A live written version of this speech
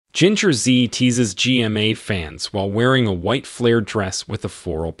Ginger Z teases GMA fans while wearing a white flared dress with a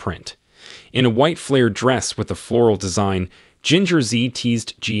floral print. In a white flared dress with a floral design, Ginger Z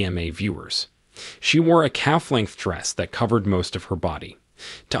teased GMA viewers. She wore a calf-length dress that covered most of her body.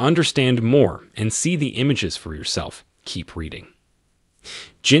 To understand more and see the images for yourself, keep reading.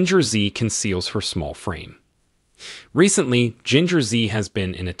 Ginger Z conceals her small frame. Recently, Ginger Z has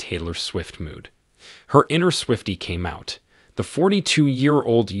been in a Taylor Swift mood. Her inner Swiftie came out. The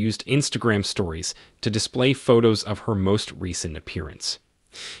 42-year-old used Instagram stories to display photos of her most recent appearance.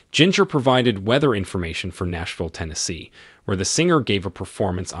 Ginger provided weather information for Nashville, Tennessee, where the singer gave a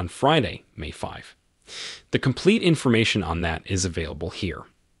performance on Friday, May 5. The complete information on that is available here.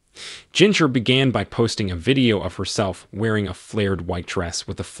 Ginger began by posting a video of herself wearing a flared white dress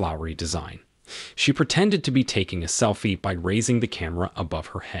with a flowery design. She pretended to be taking a selfie by raising the camera above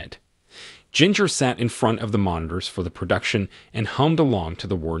her head. Ginger sat in front of the monitors for the production and hummed along to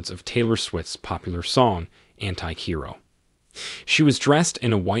the words of Taylor Swift's popular song, Anti-Hero. She was dressed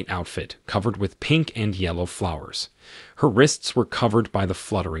in a white outfit covered with pink and yellow flowers. Her wrists were covered by the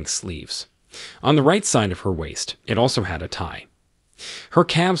fluttering sleeves. On the right side of her waist, it also had a tie. Her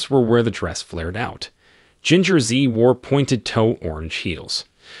calves were where the dress flared out. Ginger Z wore pointed-toe orange heels.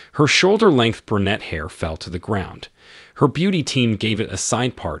 Her shoulder-length brunette hair fell to the ground. Her beauty team gave it a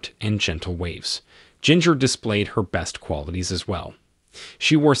side part and gentle waves. Ginger displayed her best qualities as well.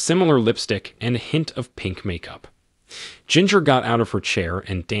 She wore similar lipstick and a hint of pink makeup. Ginger got out of her chair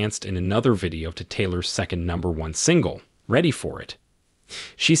and danced in another video to Taylor's second #1 single, Ready for It.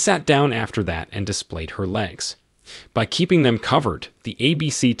 She sat down after that and displayed her legs. By keeping them covered, the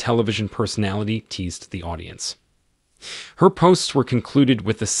ABC television personality teased the audience. Her posts were concluded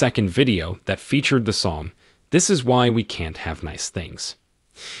with the second video that featured the song, This Is Why We Can't Have Nice Things.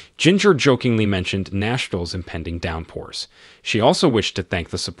 Ginger jokingly mentioned Nashville's impending downpours. She also wished to thank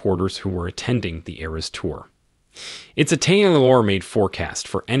the supporters who were attending the Eras tour. It's a tailor-made forecast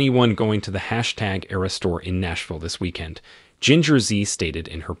for anyone going to the #Eras store in Nashville this weekend, Ginger Z stated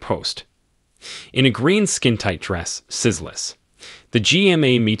in her post. In a green skin-tight dress, Sizzless, the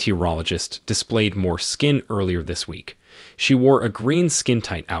GMA meteorologist displayed more skin earlier this week. She wore a green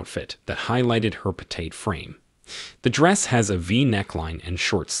skin-tight outfit that highlighted her petite frame. The dress has a V neckline and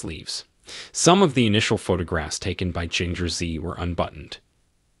short sleeves. Some of the initial photographs taken by Ginger Z were unbuttoned.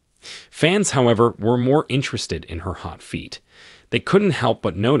 Fans, however, were more interested in her hot feet. They couldn't help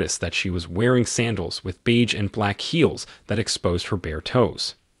but notice that she was wearing sandals with beige and black heels that exposed her bare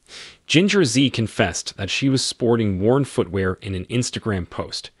toes. Ginger Z confessed that she was sporting worn footwear in an Instagram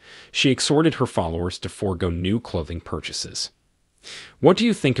post. She exhorted her followers to forego new clothing purchases. What do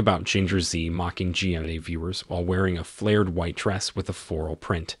you think about Ginger Z mocking GMA viewers while wearing a flared white dress with a floral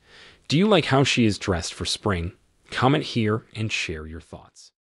print? Do you like how she is dressed for spring? Comment here and share your thoughts.